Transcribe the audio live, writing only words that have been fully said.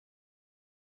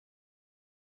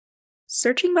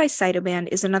Searching by Cytoband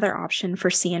is another option for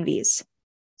CNVs.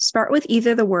 Start with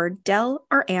either the word del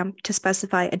or amp to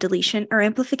specify a deletion or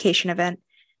amplification event,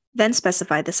 then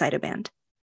specify the cytoband.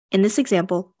 In this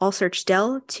example, I'll search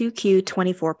del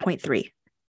 2q24.3.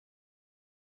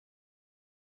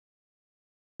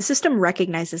 The system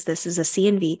recognizes this as a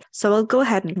CNV, so I'll go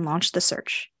ahead and launch the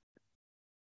search.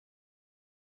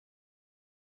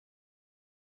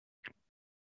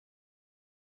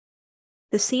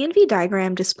 The CNV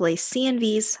diagram displays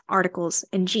CNVs, articles,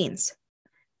 and genes.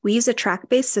 We use a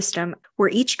track-based system where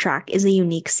each track is a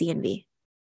unique CNV.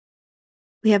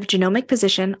 We have genomic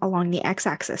position along the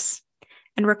x-axis,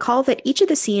 and recall that each of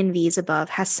the CNVs above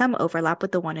has some overlap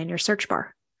with the one in your search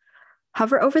bar.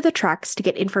 Hover over the tracks to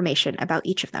get information about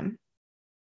each of them.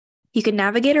 You can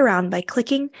navigate around by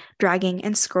clicking, dragging,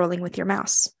 and scrolling with your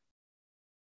mouse.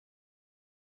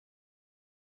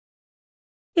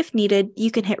 If needed,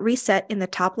 you can hit reset in the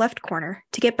top left corner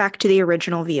to get back to the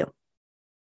original view.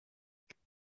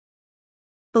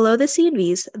 Below the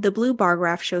CNVs, the blue bar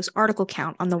graph shows article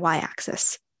count on the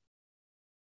y-axis.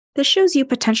 This shows you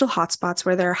potential hotspots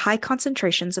where there are high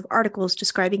concentrations of articles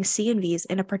describing CNVs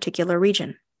in a particular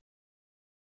region.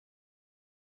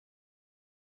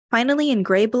 Finally, in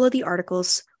gray below the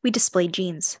articles, we display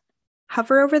genes.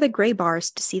 Hover over the gray bars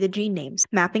to see the gene names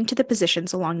mapping to the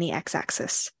positions along the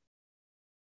x-axis.